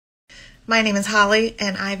My name is Holly,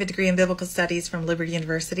 and I have a degree in Biblical Studies from Liberty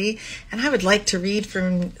University, and I would like to read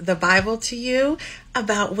from the Bible to you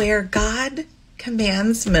about where God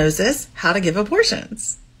commands Moses how to give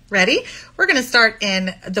abortions. Ready? We're going to start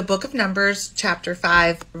in the book of Numbers, chapter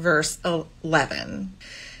 5, verse 11.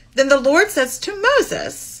 Then the Lord says to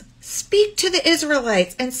Moses, "Speak to the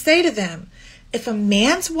Israelites and say to them, if a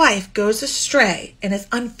man's wife goes astray and is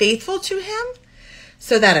unfaithful to him,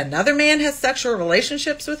 so that another man has sexual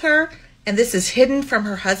relationships with her, and this is hidden from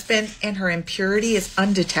her husband, and her impurity is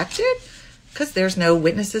undetected, because there's no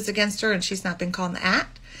witnesses against her and she's not been caught in the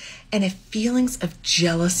act, and if feelings of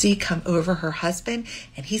jealousy come over her husband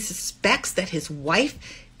and he suspects that his wife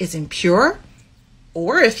is impure,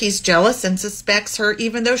 or if he's jealous and suspects her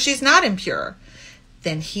even though she's not impure,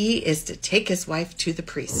 then he is to take his wife to the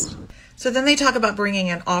priest." So then they talk about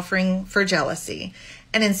bringing an offering for jealousy.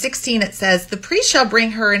 And in 16 it says, "The priest shall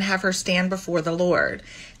bring her and have her stand before the Lord.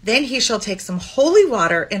 Then he shall take some holy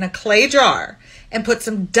water in a clay jar and put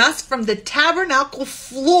some dust from the tabernacle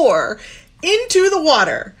floor into the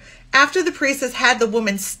water. After the priest has had the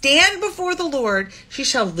woman stand before the Lord, she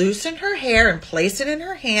shall loosen her hair and place it in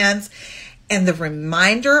her hands, and the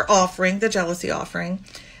reminder offering, the jealousy offering,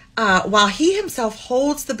 while he himself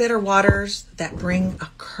holds the bitter waters that bring a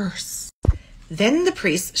curse. Then the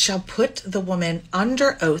priest shall put the woman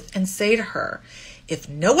under oath and say to her, if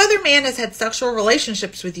no other man has had sexual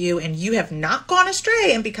relationships with you and you have not gone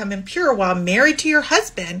astray and become impure while married to your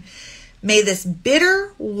husband, may this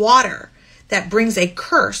bitter water that brings a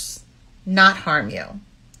curse not harm you.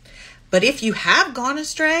 But if you have gone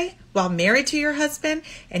astray while married to your husband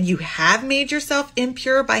and you have made yourself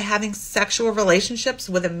impure by having sexual relationships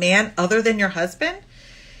with a man other than your husband,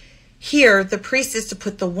 here the priest is to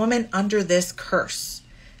put the woman under this curse.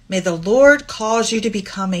 May the Lord cause you to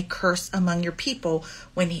become a curse among your people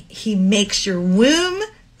when he makes your womb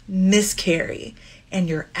miscarry and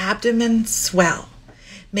your abdomen swell.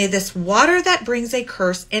 May this water that brings a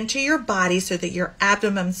curse enter your body so that your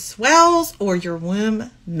abdomen swells or your womb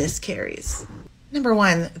miscarries." Number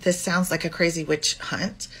one, this sounds like a crazy witch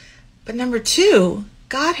hunt. But number two,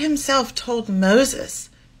 God himself told Moses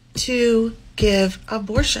to give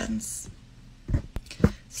abortions.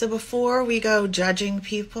 So before we go judging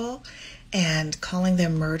people and calling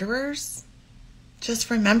them murderers, just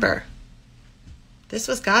remember, this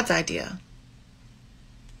was God's idea.